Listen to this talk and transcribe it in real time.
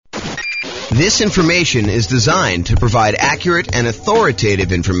This information is designed to provide accurate and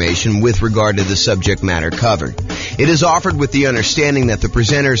authoritative information with regard to the subject matter covered. It is offered with the understanding that the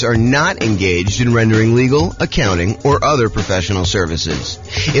presenters are not engaged in rendering legal, accounting, or other professional services.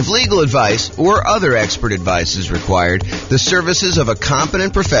 If legal advice or other expert advice is required, the services of a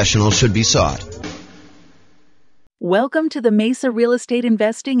competent professional should be sought. Welcome to the Mesa Real Estate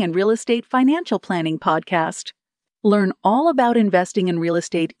Investing and Real Estate Financial Planning Podcast. Learn all about investing in real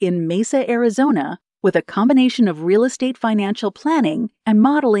estate in Mesa, Arizona, with a combination of real estate financial planning and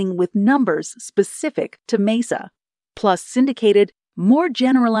modeling with numbers specific to Mesa, plus syndicated, more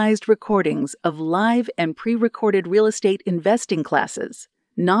generalized recordings of live and pre-recorded real estate investing classes,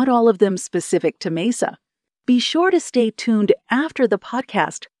 not all of them specific to Mesa. Be sure to stay tuned after the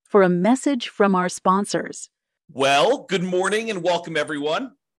podcast for a message from our sponsors. Well, good morning and welcome,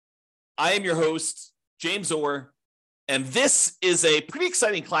 everyone. I am your host, James Orr. And this is a pretty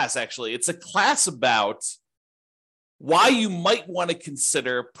exciting class, actually. It's a class about why you might want to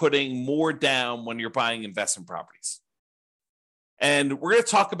consider putting more down when you're buying investment properties. And we're going to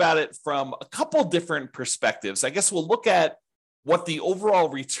talk about it from a couple different perspectives. I guess we'll look at what the overall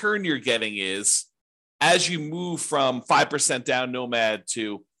return you're getting is as you move from 5% down Nomad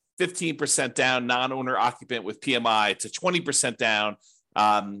to 15% down non-owner occupant with PMI to 20% down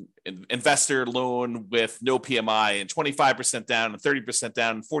investor loan with no PMI, and 25% down and 30%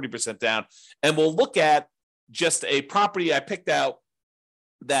 down and 40% down. And we'll look at just a property I picked out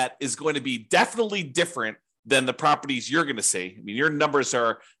that is going to be definitely different than the properties you're going to see. I mean, your numbers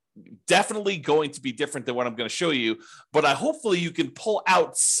are definitely going to be different than what I'm going to show you, but hopefully you can pull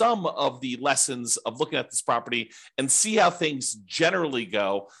out some of the lessons of looking at this property and see how things generally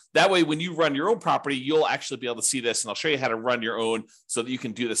go. That way, when you run your own property, you'll actually be able to see this, and I'll show you how to run your own so that you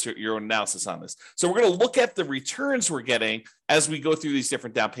can do this, your own analysis on this. So we're going to look at the returns we're getting as we go through these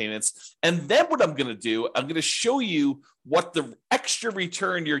different down payments. And then what I'm going to do, I'm going to show you what the extra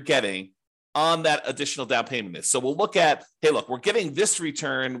return you're getting on that additional down payment is. So we'll look at, hey, look, we're getting this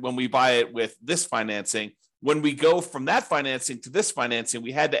return when we buy it with this financing. When we go from that financing to this financing,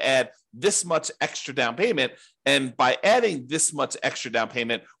 we had to add this much extra down payment. And by adding this much extra down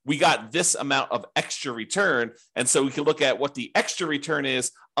payment, we got this amount of extra return. And so we can look at what the extra return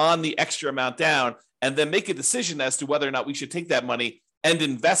is on the extra amount down, and then make a decision as to whether or not we should take that money and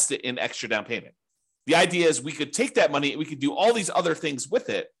invest it in extra down payment. The idea is we could take that money and we could do all these other things with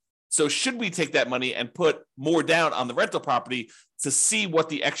it. So should we take that money and put more down on the rental property to see what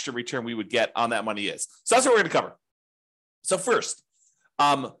the extra return we would get on that money is? So that's what we're going to cover. So first,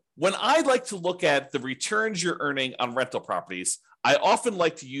 when I like to look at the returns you're earning on rental properties, I often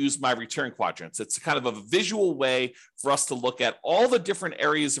like to use my return quadrants. It's kind of a visual way for us to look at all the different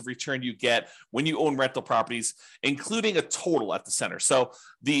areas of return you get when you own rental properties, including a total at the center. So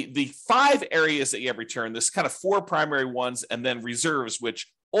the 5 areas that you have return, there's kind of 4 primary ones, and then reserves, which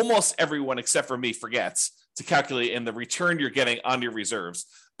almost everyone except for me forgets to calculate in the return you're getting on your reserves.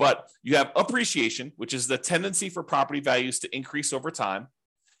 But you have appreciation, which is the tendency for property values to increase over time.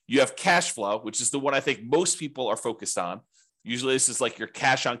 You have cash flow, which is the one I think most people are focused on. Usually this is like your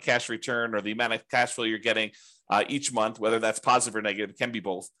cash on cash return, or the amount of cash flow you're getting each month, whether that's positive or negative. It can be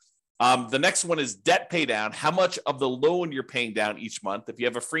both. The next one is debt pay down, how much of the loan you're paying down each month. If you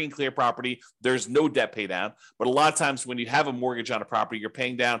have a free and clear property, there's no debt pay down. But a lot of times when you have a mortgage on a property, you're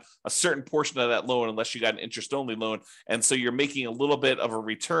paying down a certain portion of that loan unless you got an interest-only loan. And so you're making a little bit of a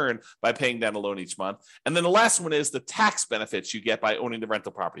return by paying down a loan each month. And then the last one is the tax benefits you get by owning the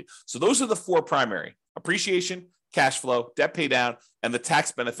rental property. So those are the 4 primary: appreciation, cash flow, debt pay down, and the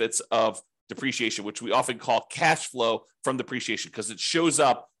tax benefits of depreciation, which we often call cash flow from depreciation because it shows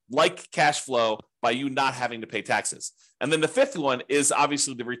up like cash flow by you not having to pay taxes. And then the 5th one is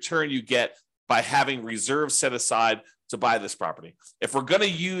obviously the return you get by having reserves set aside to buy this property. If we're going to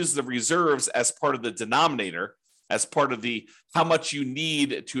use the reserves as part of the denominator, as part of the how much you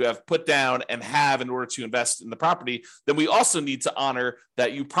need to have put down and have in order to invest in the property, then we also need to honor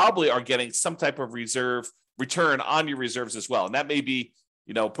that you probably are getting some type of reserve return on your reserves as well. And that may be,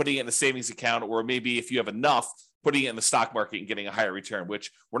 putting it in a savings account, or maybe if you have enough, putting it in the stock market and getting a higher return, which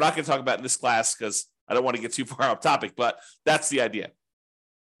we're not going to talk about in this class because I don't want to get too far off topic, but that's the idea.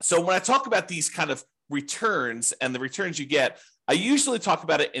 So when I talk about these kind of returns and the returns you get, I usually talk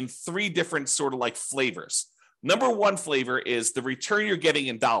about it in 3 different sort of like flavors. Number 1 flavor is the return you're getting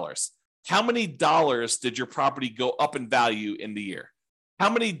in dollars. How many dollars did your property go up in value in the year? How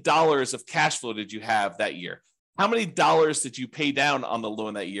many dollars of cash flow did you have that year? How many dollars did you pay down on the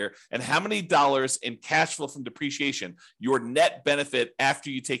loan that year? And how many dollars in cash flow from depreciation, your net benefit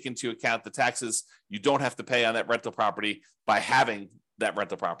after you take into account the taxes you don't have to pay on that rental property by having that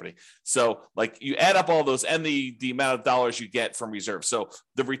rental property. So like you add up all those and the amount of dollars you get from reserve. So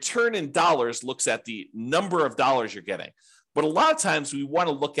the return in dollars looks at the number of dollars you're getting. But a lot of times we want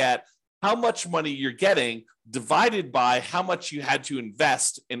to look at how much money you're getting divided by how much you had to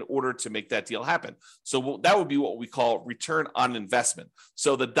invest in order to make that deal happen. So that would be what we call return on investment.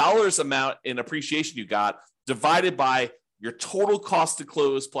 So the dollars amount in appreciation you got divided by your total cost to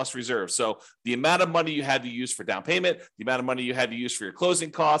close plus reserve. So the amount of money you had to use for down payment, the amount of money you had to use for your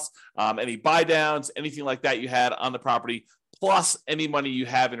closing costs, any buy downs, anything like that you had on the property, plus any money you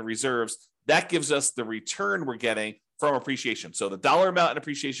have in reserves, that gives us the return we're getting from appreciation. So the dollar amount in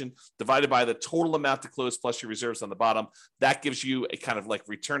appreciation divided by the total amount to close plus your reserves on the bottom, that gives you a kind of like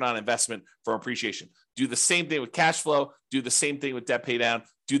return on investment from appreciation. Do the same thing with cash flow, do the same thing with debt pay down,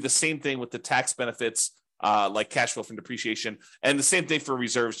 do the same thing with the tax benefits, like cash flow from depreciation, and the same thing for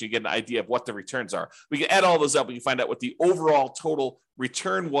reserves. You get an idea of what the returns are. We can add all those up and you find out what the overall total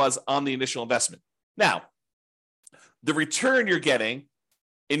return was on the initial investment. Now, the return you're getting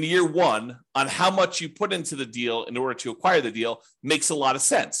in year one on how much you put into the deal in order to acquire the deal makes a lot of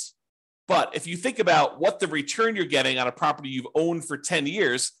sense. But if you think about what the return you're getting on a property you've owned for 10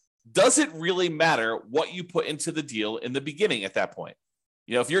 years, does it really matter what you put into the deal in the beginning at that point?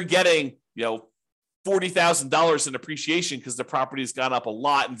 If you're getting, $40,000 in appreciation because the property has gone up a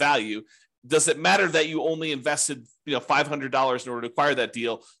lot in value, does it matter that you only invested, $500 in order to acquire that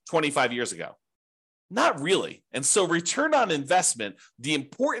deal 25 years ago? Not really. And so return on investment, the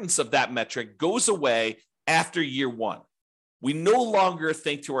importance of that metric goes away after year one. We no longer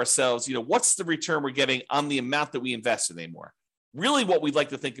think to ourselves, what's the return we're getting on the amount that we invested anymore? Really what we'd like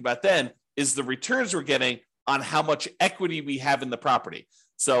to think about then is the returns we're getting on how much equity we have in the property.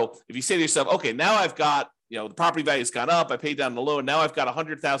 So if you say to yourself, okay, now I've got, the property value has gone up, I paid down the loan, now I've got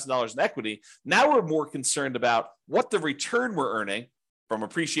 $100,000 in equity. Now we're more concerned about what the return we're earning from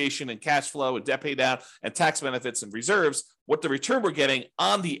appreciation and cash flow and debt pay down and tax benefits and reserves, what the return we're getting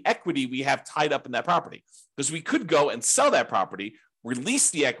on the equity we have tied up in that property. Because we could go and sell that property,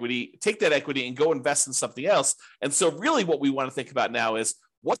 release the equity, take that equity and go invest in something else. And so really what we want to think about now is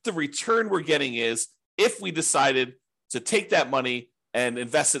what the return we're getting is if we decided to take that money and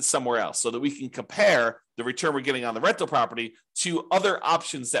invest it somewhere else so that we can compare the return we're getting on the rental property to other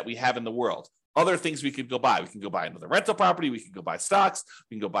options that we have in the world. Other things we could go buy. We can go buy another rental property. We can go buy stocks.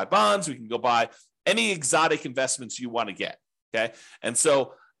 We can go buy bonds. We can go buy any exotic investments you want to get. Okay. And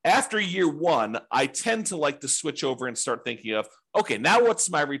so after year one, I tend to like to switch over and start thinking of, okay, now what's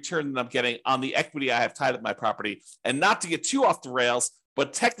my return that I'm getting on the equity I have tied up my property? And not to get too off the rails,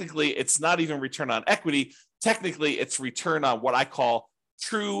 but technically it's not even return on equity. Technically it's return on what I call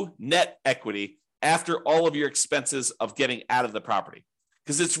true net equity after all of your expenses of getting out of the property.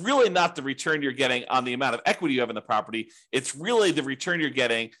 Because it's really not the return you're getting on the amount of equity you have in the property. It's really the return you're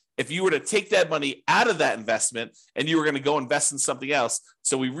getting if you were to take that money out of that investment and you were going to go invest in something else.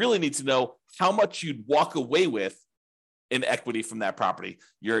 So we really need to know how much you'd walk away with in equity from that property.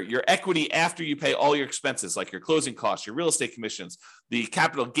 Your equity after you pay all your expenses, like your closing costs, your real estate commissions, the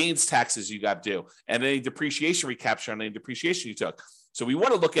capital gains taxes you got due, and any depreciation recapture on any depreciation you took. So we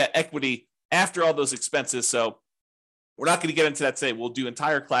want to look at equity after all those expenses. So we're not going to get into that today. We'll do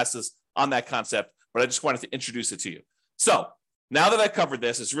entire classes on that concept, but I just wanted to introduce it to you. So now that I covered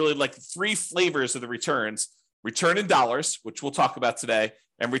this, it's really like three flavors of the returns: return in dollars, which we'll talk about today,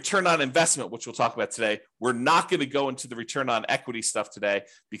 and return on investment, which we'll talk about today. We're not going to go into the return on equity stuff today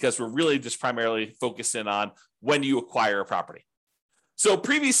because we're really just primarily focusing on when you acquire a property. So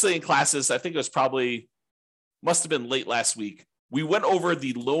previously in classes, I think it was must have been late last week, we went over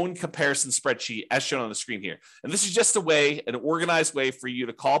the loan comparison spreadsheet as shown on the screen here. And this is just an organized way for you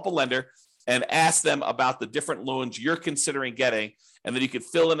to call up a lender and ask them about the different loans you're considering getting. And then you could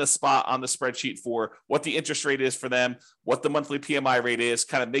fill in a spot on the spreadsheet for what the interest rate is for them, what the monthly PMI rate is,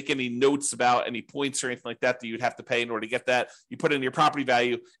 kind of make any notes about any points or anything like that you'd have to pay in order to get that. You put in your property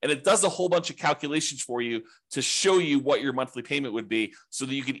value, and it does a whole bunch of calculations for you to show you what your monthly payment would be so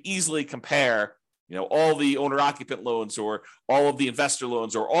that you can easily compare all the owner-occupant loans or all of the investor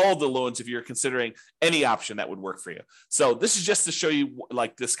loans or all the loans if you're considering any option that would work for you. So this is just to show you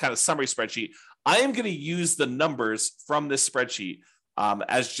like this kind of summary spreadsheet. I am going to use the numbers from this spreadsheet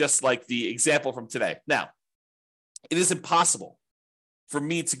as just like the example from today. Now, it is impossible for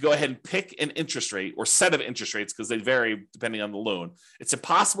me to go ahead and pick an interest rate or set of interest rates because they vary depending on the loan. It's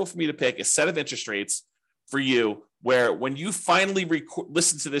impossible for me to pick a set of interest rates for you where when you finally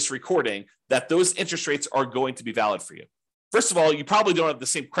listen to this recording, that those interest rates are going to be valid for you. First of all, you probably don't have the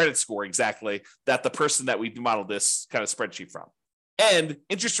same credit score exactly that the person that we modeled this kind of spreadsheet from. And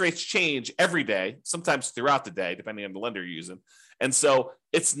interest rates change every day, sometimes throughout the day, depending on the lender you're using. And so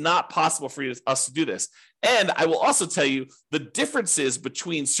it's not possible for us to do this. And I will also tell you the differences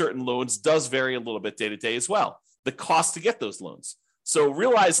between certain loans does vary a little bit day to day as well. The cost to get those loans. So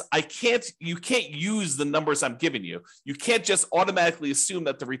realize you can't use the numbers I'm giving you. You can't just automatically assume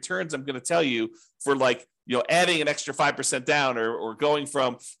that the returns I'm going to tell you for adding an extra 5% down or going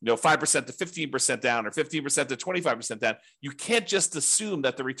from 5% to 15% down or 15% to 25% down. You can't just assume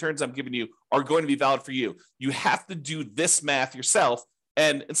that the returns I'm giving you are going to be valid for you. You have to do this math yourself.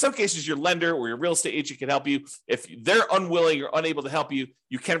 And in some cases, your lender or your real estate agent can help you. If they're unwilling or unable to help you,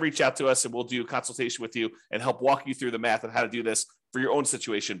 you can reach out to us and we'll do a consultation with you and help walk you through the math of how to do this for your own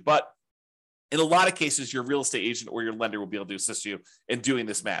situation. But in a lot of cases, your real estate agent or your lender will be able to assist you in doing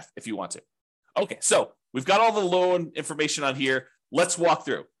this math if you want to. Okay, so we've got all the loan information on here. Let's walk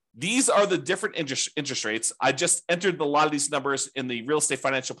through. These are the different interest rates. I just entered a lot of these numbers in the Real Estate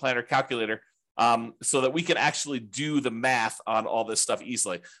Financial Planner calculator so that we can actually do the math on all this stuff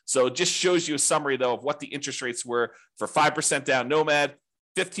easily. So it just shows you a summary, though, of what the interest rates were for 5% down Nomad,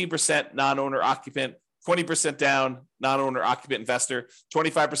 15% non-owner occupant, 20% down non-owner occupant investor,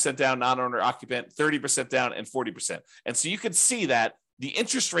 25% down non-owner occupant, 30% down, and 40%. And so you can see that the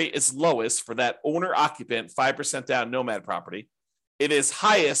interest rate is lowest for that owner occupant 5% down Nomad property. It is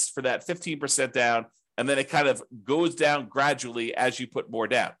highest for that 15% down, and then it kind of goes down gradually as you put more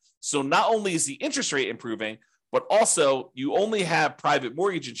down. So not only is the interest rate improving, but also you only have private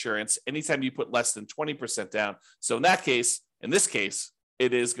mortgage insurance anytime you put less than 20% down. So in this case,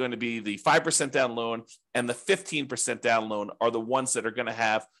 it is going to be the 5% down loan and the 15% down loan are the ones that are going to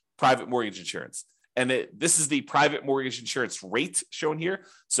have private mortgage insurance. And this is the private mortgage insurance rate shown here.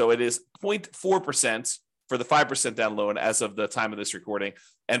 So it is 0.4% for the 5% down loan as of the time of this recording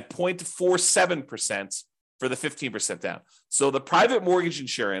and 0.47% for the 15% down. So the private mortgage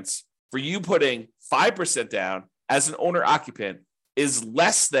insurance for you putting 5% down as an owner occupant is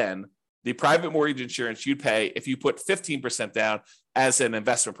less than the private mortgage insurance you'd pay if you put 15% down as an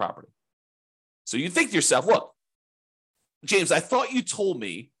investment property. So you think to yourself, look, James, I thought you told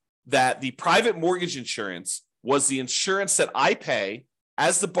me that the private mortgage insurance was the insurance that I pay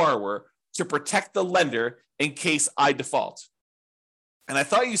as the borrower to protect the lender in case I default. And I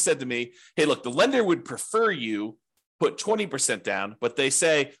thought you said to me, hey, look, the lender would prefer you put 20% down, but they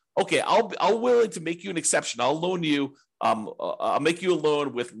say, okay, I'll willing to make you an exception. I'll loan you, I'll make you a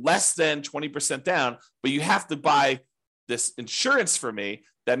loan with less than 20% down, but you have to buy this insurance for me.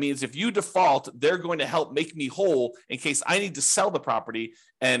 That means if you default, they're going to help make me whole in case I need to sell the property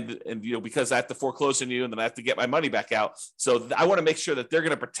and because I have to foreclose on you and then I have to get my money back out. So I want to make sure that they're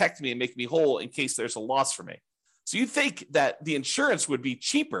going to protect me and make me whole in case there's a loss for me. So you think that the insurance would be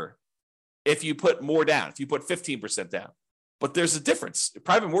cheaper if you put more down, if you put 15% down. But there's a difference.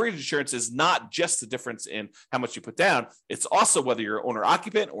 Private mortgage insurance is not just the difference in how much you put down. It's also whether you're an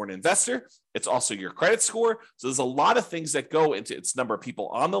owner-occupant or an investor. It's also your credit score. So there's a lot of things that go into its number of people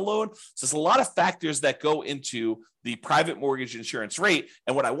on the loan. So there's a lot of factors that go into the private mortgage insurance rate.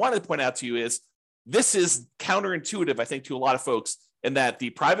 And what I want to point out to you is this is counterintuitive, I think, to a lot of folks in that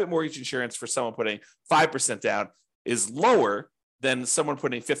the private mortgage insurance for someone putting 5% down is lower than someone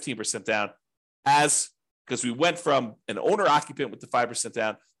putting 15% down because we went from an owner occupant with the 5%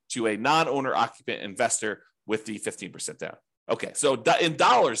 down to a non-owner occupant investor with the 15% down. Okay, so in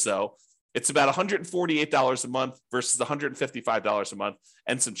dollars, though, it's about $148 a month versus $155 a month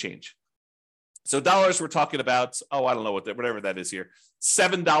and some change. So dollars, we're talking about, I don't know whatever that is here,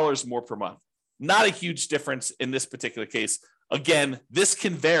 $7 more per month. Not a huge difference in this particular case. Again, this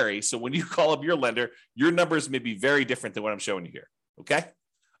can vary. So when you call up your lender, your numbers may be very different than what I'm showing you here. Okay?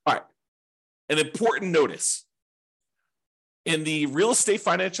 All right. An important notice. In the Real Estate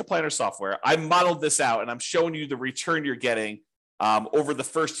Financial Planner software, I modeled this out and I'm showing you the return you're getting over the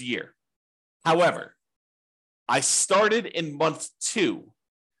first year. However, I started in month 2.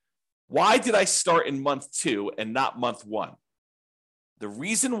 Why did I start in month 2 and not month 1? The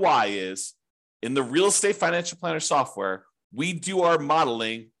reason why is in the Real Estate Financial Planner software, we do our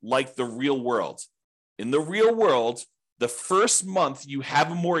modeling like the real world. In the real world, the first month you have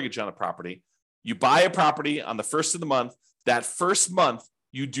a mortgage on a property, you buy a property on the first of the month. That first month,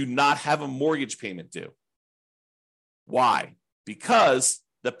 you do not have a mortgage payment due. Why? Because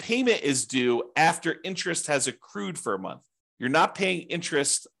the payment is due after interest has accrued for a month. You're not paying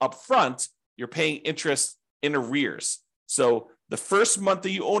interest up front. You're paying interest in arrears. So the first month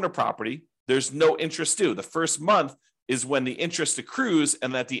that you own a property, there's no interest due. The first month is when the interest accrues,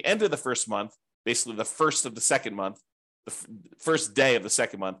 and at the end of the first month, basically the first of the second month, the first day of the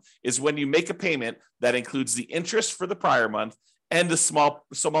second month is when you make a payment that includes the interest for the prior month and the small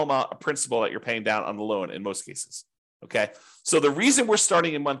amount of principal that you're paying down on the loan in most cases. Okay. So the reason we're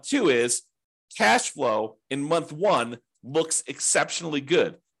starting in month 2 is cash flow in month 1 looks exceptionally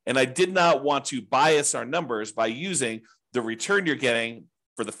good. And I did not want to bias our numbers by using the return you're getting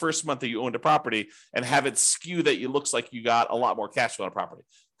for the first month that you owned a property and have it skew that it looks like you got a lot more cash flow on a property,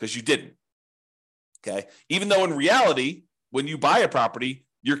 because you didn't. Okay. Even though in reality, when you buy a property,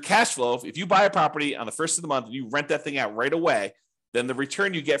 your cash flow, if you buy a property on the first of the month and you rent that thing out right away, then the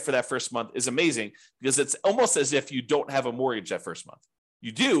return you get for that first month is amazing, because it's almost as if you don't have a mortgage that first month.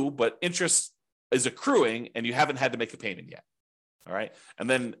 You do, but interest is accruing and you haven't had to make a payment yet. All right. And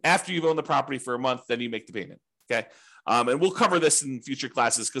then after you've owned the property for a month, then you make the payment. Okay. And we'll cover this in future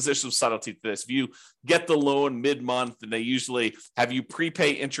classes because there's some subtlety to this. If you get the loan mid-month and they usually have you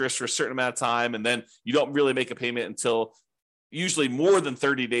prepay interest for a certain amount of time, and then you don't really make a payment until usually more than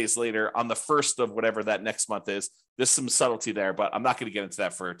 30 days later on the first of whatever that next month is, there's some subtlety there, but I'm not going to get into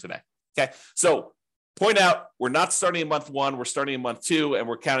that for today. Okay. So point out, we're not starting in month 1, we're starting in month 2, and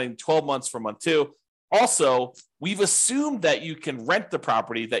we're counting 12 months for month 2. Also, we've assumed that you can rent the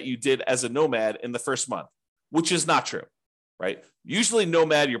property that you did as a nomad in the first month, which is not true, right? Usually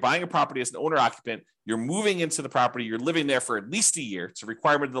nomad, you're buying a property as an owner occupant, you're moving into the property, you're living there for at least a year. It's a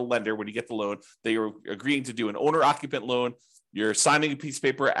requirement of the lender when you get the loan that you're agreeing to do an owner occupant loan. You're signing a piece of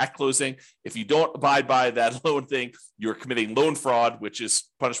paper at closing. If you don't abide by that loan thing, you're committing loan fraud, which is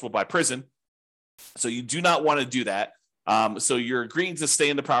punishable by prison. So you do not want to do that. So you're agreeing to stay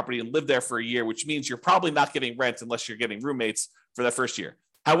in the property and live there for a year, which means you're probably not getting rent unless you're getting roommates for that first year.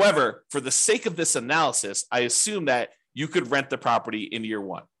 However, for the sake of this analysis, I assume that you could rent the property in year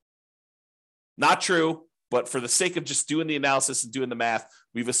 1. Not true, but for the sake of just doing the analysis and doing the math,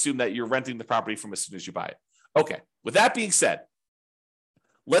 we've assumed that you're renting the property from as soon as you buy it. Okay, with that being said,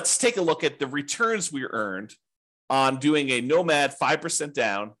 let's take a look at the returns we earned on doing a nomad 5%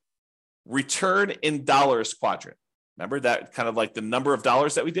 down return in dollars quadrant. Remember that kind of like the number of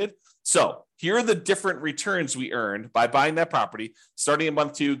dollars that we did? So here are the different returns we earned by buying that property, starting in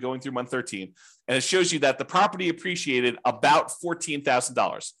month 2, going through month 13. And it shows you that the property appreciated about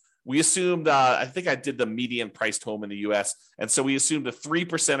 $14,000. We assumed, I think I did the median priced home in the US. And so we assumed a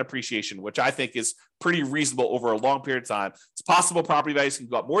 3% appreciation, which I think is pretty reasonable over a long period of time. It's possible property values can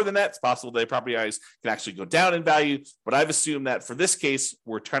go up more than that. It's possible that property values can actually go down in value. But I've assumed that for this case,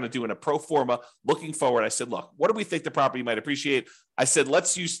 we're trying to do in a pro forma looking forward. I said, look, what do we think the property might appreciate? I said,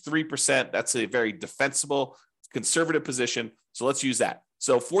 let's use 3%. That's a very defensible, conservative position. So let's use that.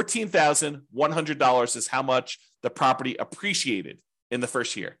 So $14,100 is how much the property appreciated in the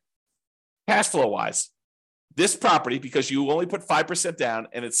first year. Cash flow wise, this property, because you only put 5% down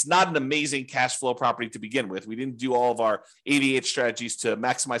and it's not an amazing cash flow property to begin with, we didn't do all of our 88 strategies to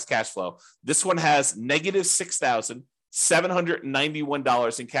maximize cash flow. This one has negative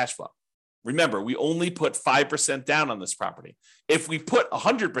 $6,791 in cash flow. Remember, we only put 5% down on this property. If we put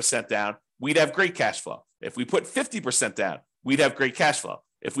 100% down, we'd have great cash flow. If we put 50% down, we'd have great cash flow.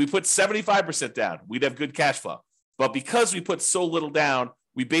 If we put 75% down, we'd have good cash flow. But because we put so little down,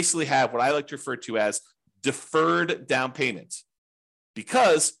 we basically have what I like to refer to as deferred down payments,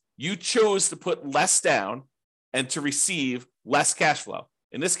 because you chose to put less down and to receive less cash flow.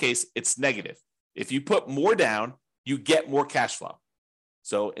 In this case, it's negative. If you put more down, you get more cash flow.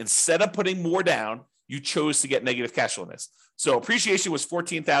 So instead of putting more down, you chose to get negative cash flow in this. So appreciation was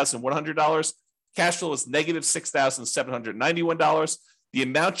 $14,100. Cash flow was negative $6,791. The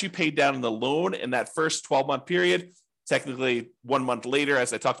amount you paid down in the loan in that first 12-month period, technically 1 month later,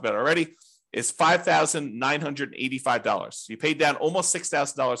 as I talked about already, is $5,985. So you paid down almost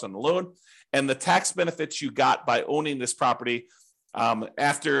 $6,000 on the loan, and the tax benefits you got by owning this property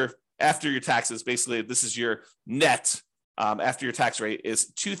after your taxes, basically this is your net after your tax rate,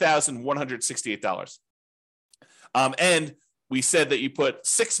 is $2,168. And we said that you put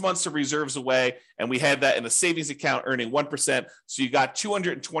 6 months of reserves away, and we had that in a savings account earning 1%. So you got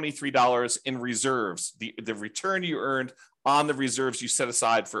 $223 in reserves, the return you earned on the reserves you set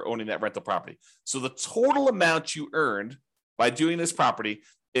aside for owning that rental property. So the total amount you earned by doing this property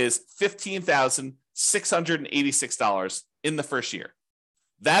is $15,686 in the first year.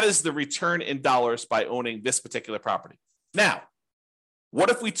 That is the return in dollars by owning this particular property. Now, what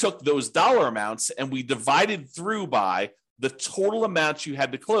if we took those dollar amounts and we divided through by the total amount you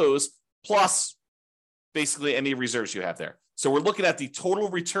had to close plus basically any reserves you have there? So we're looking at the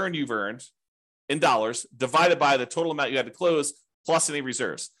total return you've earned in dollars divided by the total amount you had to close plus any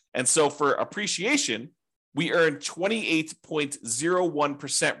reserves. And so for appreciation, we earned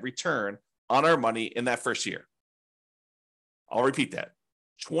 28.01% return on our money in that first year. I'll repeat that.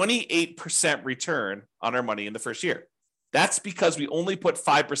 28% return on our money in the first year. That's because we only put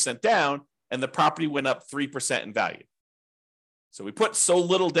 5% down and the property went up 3% in value. So we put so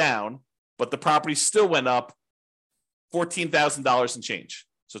little down, but the property still went up $14,000 and change.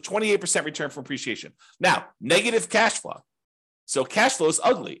 So 28% return from appreciation. Now, negative cash flow. So cash flow is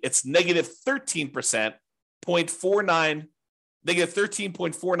ugly. It's negative 13%, negative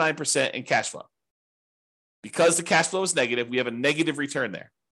 13.49% in cash flow. Because the cash flow is negative, we have a negative return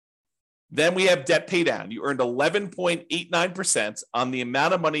there. Then we have debt pay down. You earned 11.89% on the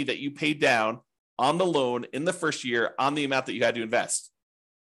amount of money that you paid down on the loan in the first year on the amount that you had to invest.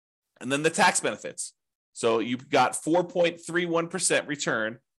 And then the tax benefits. So you got 4.31%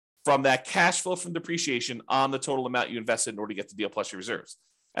 return from that cash flow from depreciation on the total amount you invested in order to get the deal plus your reserves.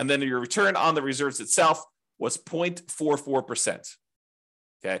 And then your return on the reserves itself was 0.44%.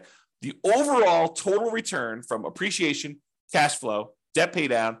 Okay. The overall total return from appreciation, cash flow, debt pay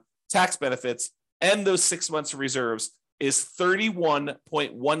down, tax benefits, and those 6 months of reserves is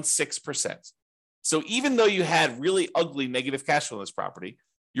 31.16%. So even though you had really ugly negative cash flow in this property,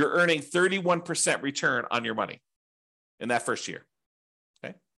 you're earning 31% return on your money in that first year.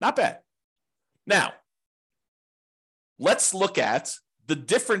 Okay, not bad. Now, let's look at the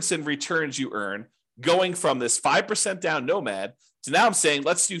difference in returns you earn going from this 5% down nomad to now I'm saying,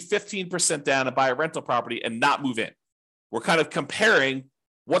 let's do 15% down and buy a rental property and not move in. We're kind of comparing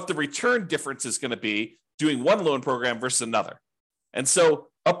what the return difference is going to be doing one loan program versus another. And so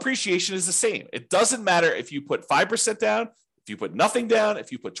appreciation is the same. It doesn't matter if you put 5% down, if you put nothing down,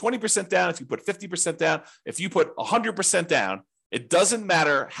 if you put 20% down, if you put 50% down, if you put 100% down, it doesn't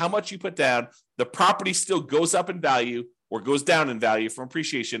matter how much you put down. The property still goes up in value or goes down in value from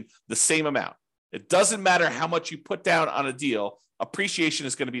appreciation the same amount. It doesn't matter how much you put down on a deal. Appreciation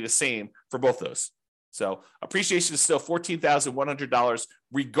is going to be the same for both those. So appreciation is still $14,100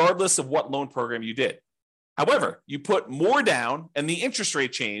 regardless of what loan program you did. However, you put more down and the interest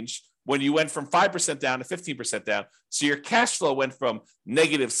rate changed when you went from 5% down to 15% down. So your cash flow went from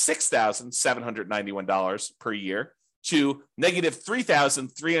negative $6,791 per year to negative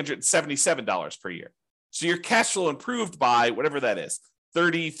 $3,377 per year. So your cash flow improved by whatever that is,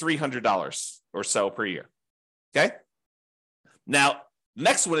 $3,300 or so per year. Okay. Now,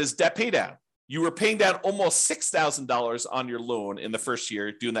 next one is debt pay down. You were paying down almost $6,000 on your loan in the first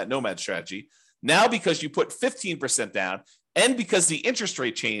year doing that nomad strategy. Now, because you put 15% down and because the interest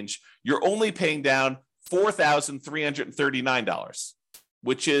rate changed, you're only paying down $4,339,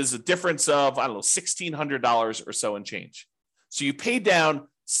 which is a difference of, $1,600 or so in change. So you paid down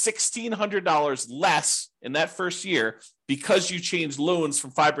 $1,600 less in that first year because you changed loans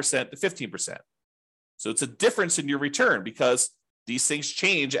from 5% to 15%. So it's a difference in your return because these things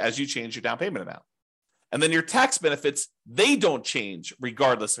change as you change your down payment amount. And then your tax benefits, they don't change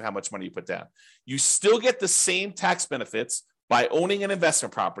regardless of how much money you put down. You still get the same tax benefits by owning an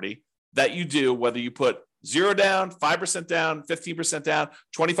investment property that you do, whether you put 0 down, 5% down, 15% down,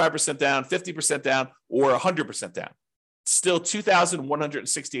 25% down, 50% down, or 100% down. It's still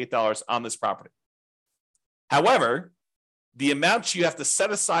 $2,168 on this property. However, the amount you have to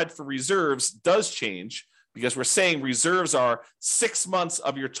set aside for reserves does change because we're saying reserves are 6 months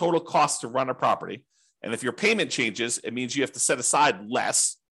of your total cost to run a property. And if your payment changes, it means you have to set aside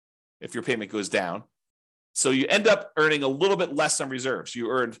less if your payment goes down. So you end up earning a little bit less on reserves. You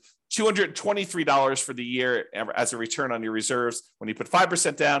earned $223 for the year as a return on your reserves when you put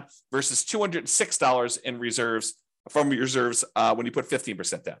 5% down versus $206 in reserves from your reserves when you put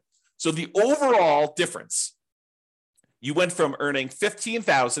 15% down. So the overall difference, you went from earning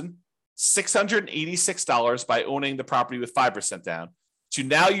 $15,686 by owning the property with 5% down to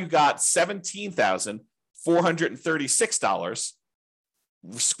now you got $17,436.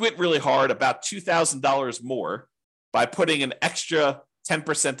 Squint really hard, about $2,000 more by putting an extra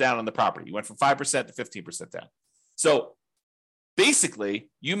 10% down on the property. You went from 5% to 15% down. So basically,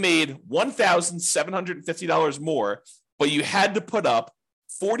 you made $1,750 more, but you had to put up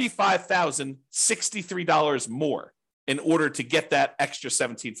 $45,063 more in order to get that extra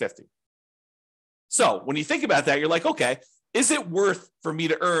 $1,750. So when you think about that, you're like, okay, is it worth for me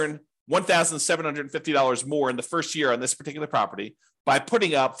to earn $1,750 more in the first year on this particular property by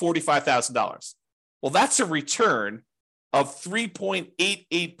putting up $45,000? Well, that's a return of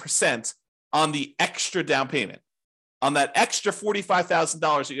 3.88% on the extra down payment. On that extra $45,000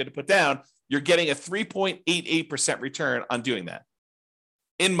 that you had to put down, you're getting a 3.88% return on doing that.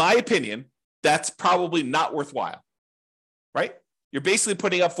 In my opinion, that's probably not worthwhile, right? You're basically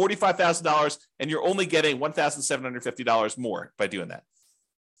putting up $45,000 and you're only getting $1,750 more by doing that.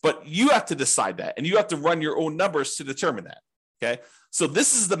 But you have to decide that and you have to run your own numbers to determine that. Okay. So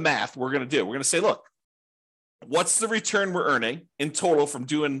this is the math we're going to do. We're going to say, look, what's the return we're earning in total from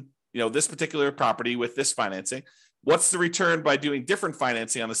doing, this particular property with this financing? what's the return by doing different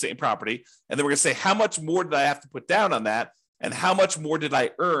financing on the same property? And then we're going to say, how much more did I have to put down on that? And how much more did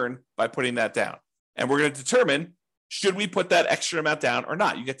I earn by putting that down? And we're going to determine, should we put that extra amount down or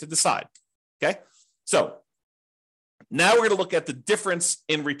not? You get to decide. Okay. So now we're going to look at the difference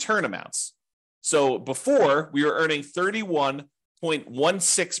in return amounts. So before, we were earning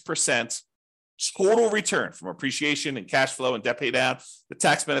 31.16% total return from appreciation and cash flow and debt pay down, the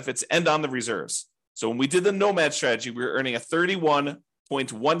tax benefits, and on the reserves. So when we did the Nomad strategy, we were earning a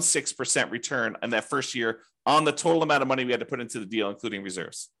 31.16% return in that first year on the total amount of money we had to put into the deal, including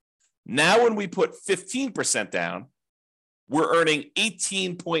reserves. Now, when we put 15% down, we're earning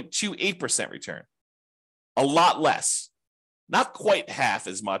 18.28% return. A lot less. Not quite half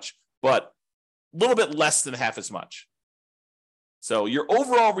as much, but a little bit less than half as much. So your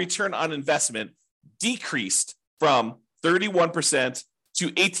overall return on investment decreased from 31% to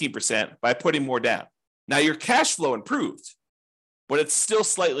 18% by putting more down. Now your cash flow improved, but it's still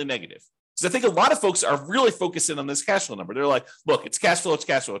slightly negative. Because I think a lot of folks are really focusing on this cash flow number. They're like, look, it's cash flow, it's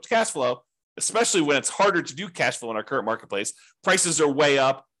cash flow, it's cash flow, especially when it's harder to do cash flow in our current marketplace. Prices are way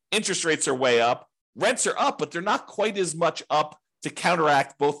up, interest rates are way up, rents are up, but they're not quite as much up to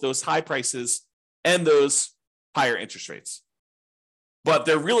counteract both those high prices and those higher interest rates. But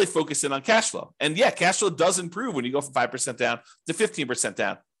they're really focusing on cash flow. And yeah, cash flow does improve when you go from 5% down to 15%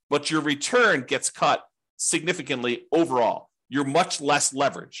 down, but your return gets cut significantly overall. You're much less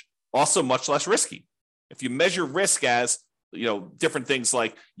leverage, also much less risky. If you measure risk as, different things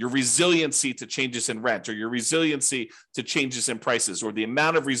like your resiliency to changes in rent, or your resiliency to changes in prices, or the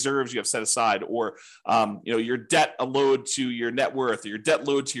amount of reserves you have set aside, or your debt load to your net worth, or your debt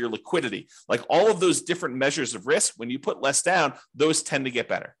load to your liquidity, like all of those different measures of risk, when you put less down, those tend to get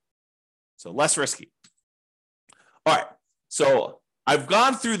better. So less risky. All right. So I've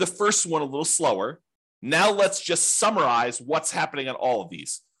gone through the first one a little slower. Now let's just summarize what's happening on all of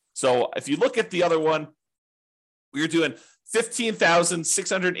these. So if you look at the other one, we were doing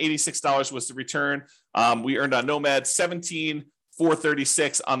 $15,686 was the return. We earned on Nomad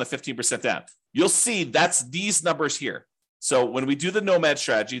 $17,436 on the 15% down. You'll see that's these numbers here. So when we do the Nomad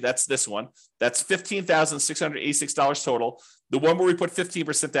strategy, that's this one. That's $15,686 total. The one where we put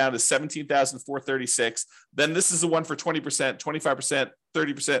 15% down is $17,436. Then this is the one for 20%, 25%,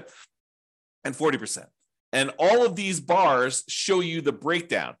 30%, and 40%. And all of these bars show you the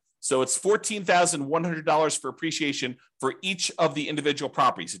breakdown. So it's $14,100 for appreciation for each of the individual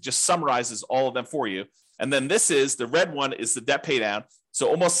properties. It just summarizes all of them for you. And then this is, the red one is the debt pay down. So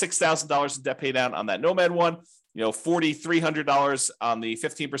almost $6,000 in debt pay down on that Nomad one, $4,300 on the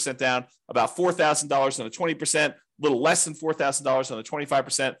 15% down, about $4,000 on the 20%, a little less than $4,000 on the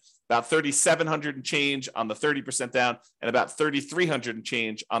 25%, about $3,700 and change on the 30% down, and about $3,300 and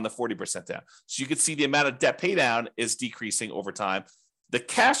change on the 40% down. So you can see the amount of debt pay down is decreasing over time. The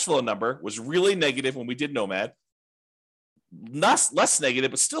cash flow number was really negative when we did Nomad, not less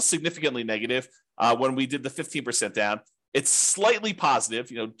negative, but still significantly negative when we did the 15% down. It's slightly positive,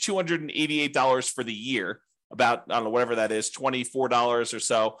 $288 for the year, about, I don't know, whatever that is, $24 or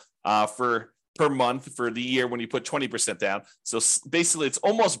so per month for the year when you put 20% down. So basically it's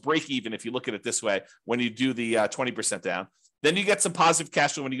almost break even if you look at it this way when you do the 20% down. Then you get some positive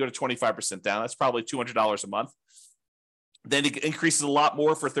cash flow when you go to 25% down. That's probably $200 a month. Then it increases a lot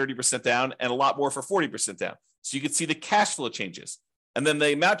more for 30% down and a lot more for 40% down. So you can see the cash flow changes. And then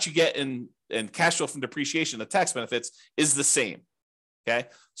the amount you get in cash flow from depreciation, the tax benefits, is the same. Okay.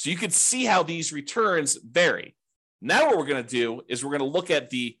 So you can see how these returns vary. Now what we're going to do is we're going to look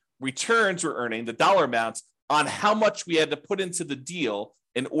at the returns we're earning, the dollar amounts, on how much we had to put into the deal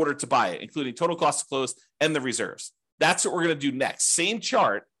in order to buy it, including total cost to close and the reserves. That's what we're going to do next. Same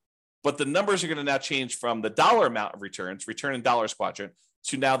chart, but the numbers are going to now change from the dollar amount of returns, return in dollars quadrant,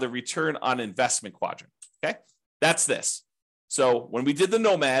 to now the return on investment quadrant. Okay, that's this. So when we did the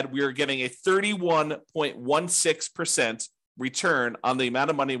Nomad, we were getting a 31.16% return on the amount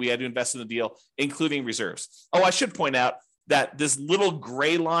of money we had to invest in the deal, including reserves. Oh, I should point out that this little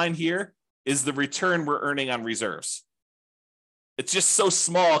gray line here is the return we're earning on reserves. It's just so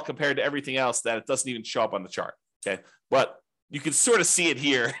small compared to everything else that it doesn't even show up on the chart. Okay, but you can sort of see it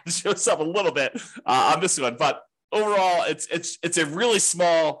here. It shows up a little bit on this one, but overall, it's a really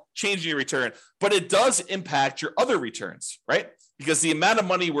small change in your return, but it does impact your other returns, right? Because the amount of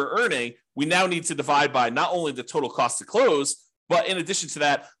money we're earning, we now need to divide by not only the total cost to close, but in addition to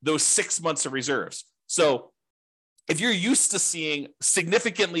that, those 6 months of reserves. So if you're used to seeing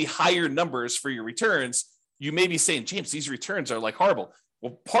significantly higher numbers for your returns, you may be saying, James, these returns are like horrible.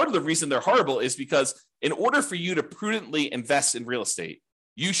 Well, part of the reason they're horrible is because in order for you to prudently invest in real estate,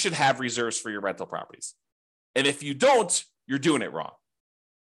 you should have reserves for your rental properties. And if you don't, you're doing it wrong.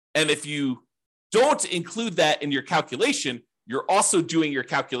 And if you don't include that in your calculation, you're also doing your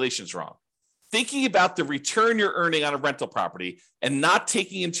calculations wrong. Thinking about the return you're earning on a rental property and not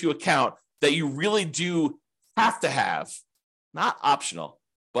taking into account that you really do have to have, not optional,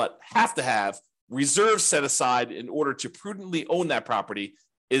 but have to have reserves set aside in order to prudently own that property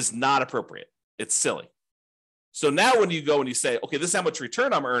is not appropriate. It's silly. So now when you go and you say, okay, this is how much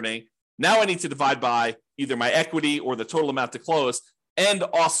return I'm earning, now I need to divide by either my equity or the total amount to close and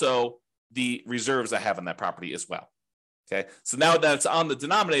also the reserves I have on that property as well. Okay, so now that it's on the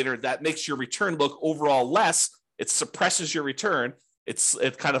denominator, that makes your return look overall less. It suppresses your return.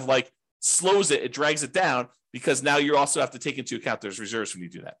 It kind of like slows it. It drags it down because now you also have to take into account those reserves when you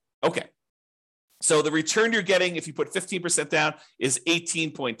do that. Okay, so the return you're getting if you put 15% down is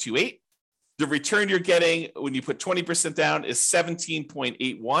 18.28. The return you're getting when you put 20% down is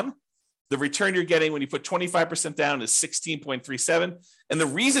 17.81. The return you're getting when you put 25% down is 16.37. And the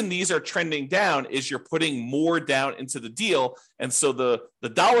reason these are trending down is you're putting more down into the deal. And so the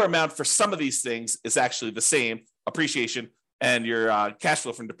dollar amount for some of these things is actually the same, appreciation and your cash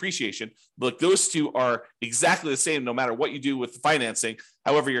flow from depreciation. Look, those two are exactly the same no matter what you do with the financing.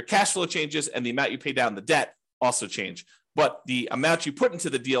 However, your cash flow changes and the amount you pay down the debt also change. But the amount you put into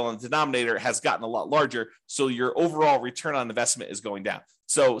the deal on the denominator has gotten a lot larger. So your overall return on investment is going down.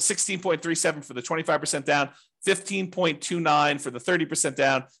 So 16.37 for the 25% down, 15.29 for the 30%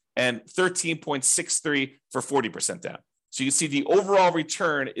 down, and 13.63 for 40% down. So you see the overall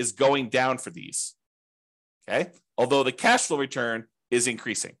return is going down for these. Okay. Although the cash flow return is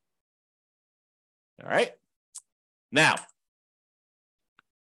increasing. All right. Now,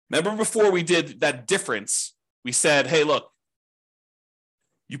 remember before we did that difference, we said, hey, look,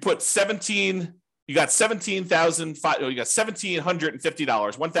 you put $1,750,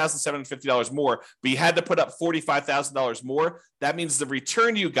 $1,750 more, but you had to put up $45,000 more. That means the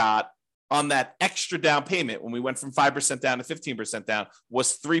return you got on that extra down payment when we went from 5% down to 15% down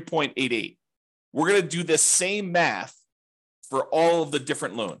was 3.88. We're going to do this same math for all of the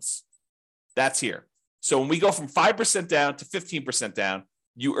different loans. That's here. So when we go from 5% down to 15% down,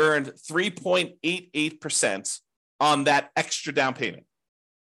 you earned 3.88% on that extra down payment.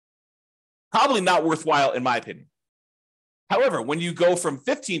 Probably not worthwhile in my opinion. However, when you go from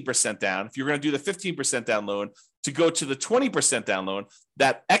 15% down, if you're going to do the 15% down loan to go to the 20% down loan,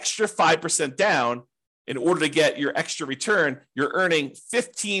 that extra 5% down, in order to get your extra return, you're earning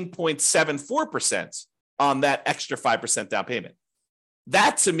 15.74% on that extra 5% down payment.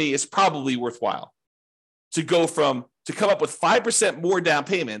 That to me is probably worthwhile. To come up with 5% more down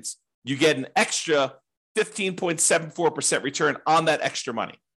payments, you get an extra 15.74% return on that extra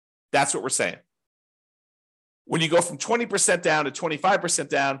money. That's what we're saying. When you go from 20% down to 25%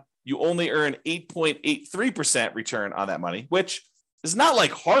 down, you only earn 8.83% return on that money, which is not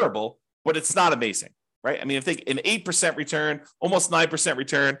like horrible, but it's not amazing, right? I mean, I think an 8% return, almost 9%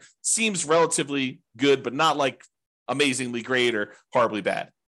 return seems relatively good, but not like amazingly great or horribly bad.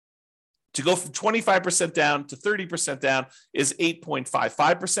 To go from 25% down to 30% down is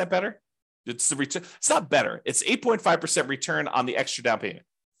 8.55% better. It's the return. It's not better. It's 8.5% return on the extra down payment.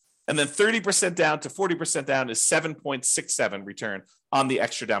 And then 30% down to 40% down is 7.67 return on the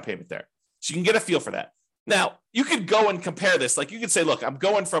extra down payment there. So you can get a feel for that. Now, you could go and compare this. Like you could say, look, I'm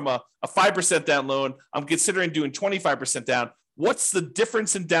going from a 5% down loan. I'm considering doing 25% down. What's the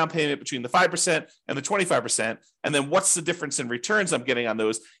difference in down payment between the 5% and the 25%? And then what's the difference in returns I'm getting on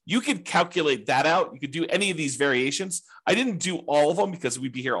those? You could calculate that out. You could do any of these variations. I didn't do all of them because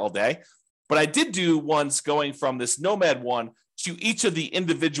we'd be here all day, but I did do ones going from this Nomad one to each of the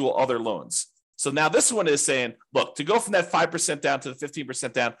individual other loans. So now this one is saying, look, to go from that 5% down to the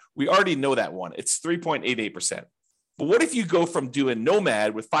 15% down, we already know that one. It's 3.88%. But what if you go from doing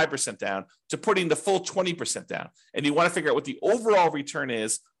Nomad with 5% down to putting the full 20% down? And you want to figure out what the overall return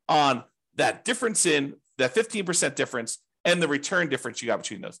is on that difference in that 15% difference and the return difference you got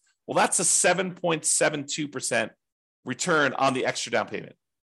between those. Well, that's a 7.72% return on the extra down payment.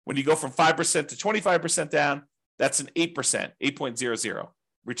 When you go from 5% to 25% down, that's an 8%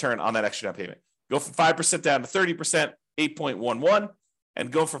 return on that extra down payment. Go from 5% down to 30%, 8.11,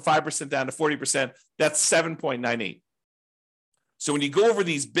 and go from 5% down to 40%, that's 7.98. So when you go over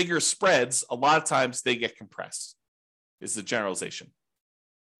these bigger spreads, a lot of times they get compressed, is the generalization.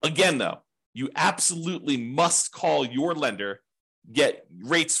 Again, though, you absolutely must call your lender, get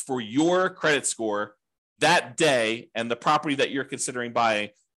rates for your credit score that day and the property that you're considering buying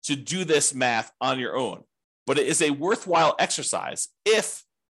to do this math on your own. But it is a worthwhile exercise if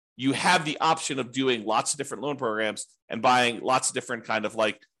you have the option of doing lots of different loan programs and buying lots of different kind of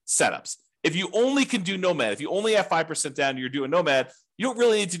like setups. if you only can do Nomad, if you only have 5% down, you're doing Nomad, you don't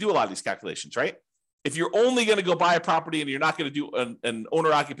really need to do a lot of these calculations, right? If you're only going to go buy a property and you're not going to do an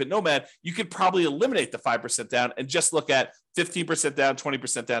owner-occupant Nomad, you could probably eliminate the 5% down and just look at 15% down,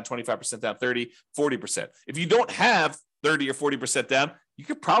 20% down, 25% down, 30, 40%. If you don't have 30 or 40% down, you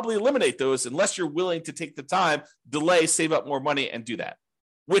could probably eliminate those unless you're willing to take the time, delay, save up more money, and do that,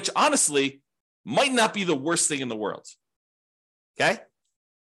 which honestly might not be the worst thing in the world. Okay?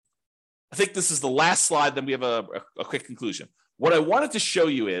 I think this is the last slide, then we have a quick conclusion. What I wanted to show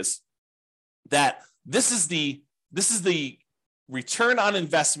you is that this is the return on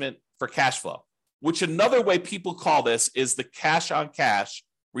investment for cash flow, which another way people call this is the cash on cash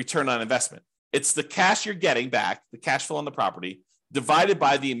return on investment. It's the cash you're getting back, the cash flow on the property, divided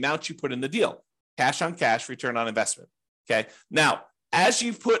by the amount you put in the deal. Cash on cash return on investment. Okay. Now, as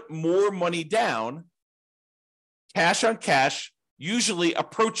you put more money down, cash on cash usually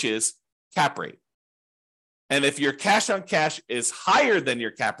approaches cap rate. And if your cash on cash is higher than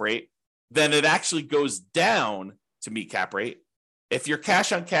your cap rate, then it actually goes down to meet cap rate. If your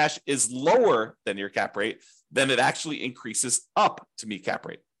cash on cash is lower than your cap rate, then it actually increases up to meet cap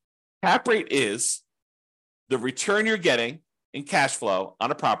rate. Cap rate is the return you're getting in cash flow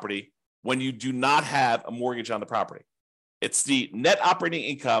on a property when you do not have a mortgage on the property. It's the net operating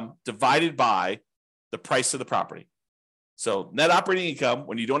income divided by the price of the property. So net operating income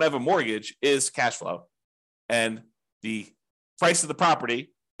when you don't have a mortgage is cash flow, and the price of the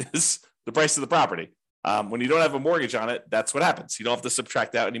property is the price of the property. When you don't have a mortgage on it, that's what happens. You don't have to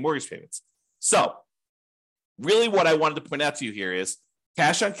subtract out any mortgage payments. So really what I wanted to point out to you here is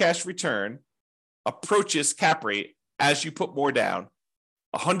cash on cash return approaches cap rate as you put more down.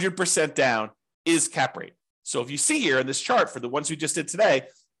 100% down is cap rate. So if you see here in this chart for the ones we just did today,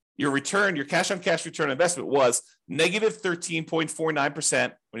 your return, your cash on cash return on investment was negative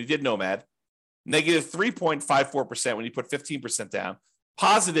 13.49% when you did Nomad, negative 3.54% when you put 15% down,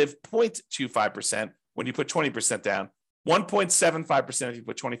 positive 0.25% when you put 20% down, 1.75% if you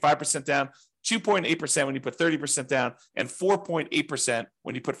put 25% down, 2.8% when you put 30% down, and 4.8%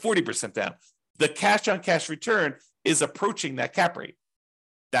 when you put 40% down. The cash on cash return is approaching that cap rate.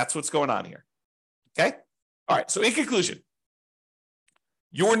 That's what's going on here. Okay? All right. So in conclusion,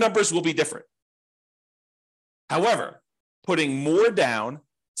 your numbers will be different. However, putting more down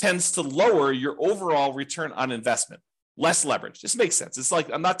tends to lower your overall return on investment. Less leverage. This makes sense. It's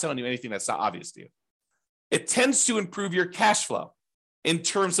like I'm not telling you anything that's not obvious to you. It tends to improve your cash flow in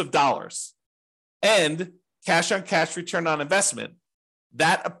terms of dollars. And cash on cash return on investment,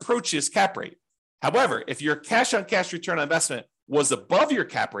 that approaches cap rate. However, if your cash on cash return on investment was above your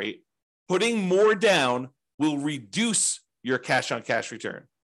cap rate, putting more down will reduce your cash on cash return.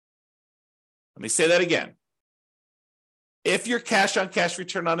 Let me say that again. If your cash on cash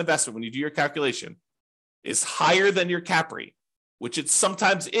return on investment, when you do your calculation, is higher than your cap rate, which it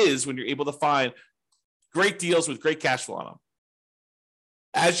sometimes is when you're able to find great deals with great cash flow on them.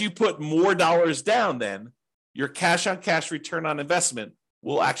 As you put more dollars down, then your cash on cash return on investment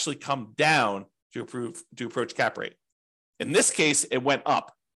will actually come down to approach cap rate. In this case, it went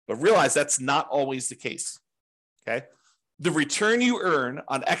up, but realize that's not always the case. Okay. The return you earn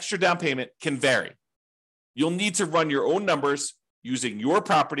on extra down payment can vary. You'll need to run your own numbers using your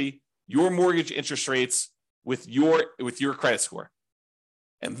property, your mortgage interest rates with your credit score.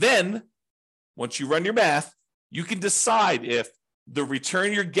 And then once you run your math, you can decide if the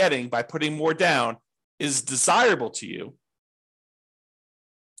return you're getting by putting more down is desirable to you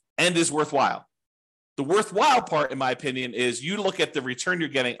and is worthwhile. The worthwhile part, in my opinion, is you look at the return you're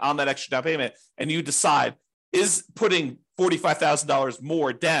getting on that extra down payment and you decide, is putting $45,000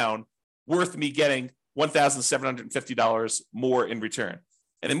 more down worth me getting $1,750 more in return?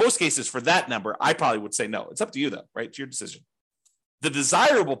 And in most cases, for that number, I probably would say no. It's up to you, though, right? It's your decision. The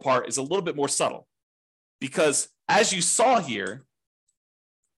desirable part is a little bit more subtle because, as you saw here,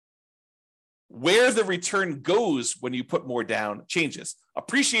 where the return goes when you put more down changes.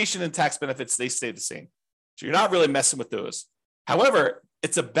 Appreciation and tax benefits, they stay the same. So you're not really messing with those. However,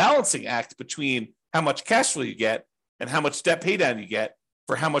 it's a balancing act between how much cash flow you get and how much debt pay down you get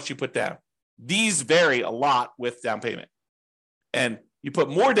for how much you put down. These vary a lot with down payment. And you put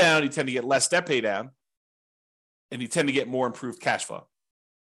more down, you tend to get less debt pay down, and you tend to get more improved cash flow.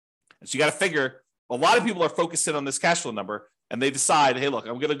 And so you got to figure, a lot of people are focusing on this cash flow number, and they decide, hey, look,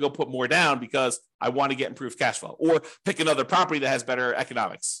 I'm going to go put more down because I want to get improved cash flow, or pick another property that has better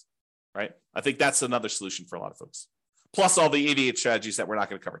economics, right? I think that's another solution for a lot of folks. Plus all the 88 strategies that we're not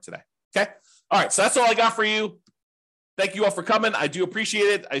going to cover today. Okay. All right. So that's all I got for you. Thank you all for coming. I do appreciate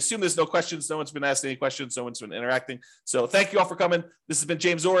it. I assume there's no questions. No one's been asking any questions. No one's been interacting. So thank you all for coming. This has been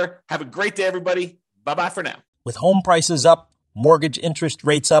James Orr. Have a great day, everybody. Bye-bye for now. With home prices up, mortgage interest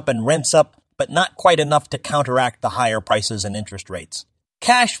rates up, and rents up, but not quite enough to counteract the higher prices and interest rates.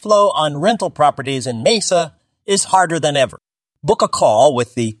 Cash flow on rental properties in Mesa is harder than ever. Book a call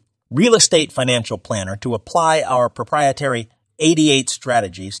with the Real Estate Financial Planner to apply our proprietary 88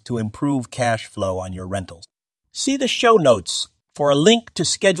 strategies to improve cash flow on your rentals. See the show notes for a link to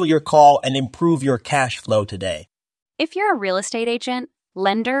schedule your call and improve your cash flow today. If you're a real estate agent,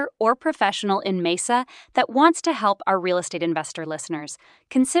 lender, or professional in Mesa that wants to help our real estate investor listeners,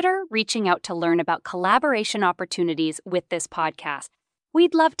 consider reaching out to learn about collaboration opportunities with this podcast.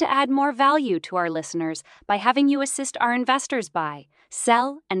 We'd love to add more value to our listeners by having you assist our investors buy,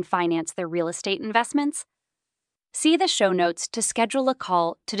 sell, and finance their real estate investments. See the show notes to schedule a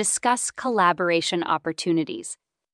call to discuss collaboration opportunities.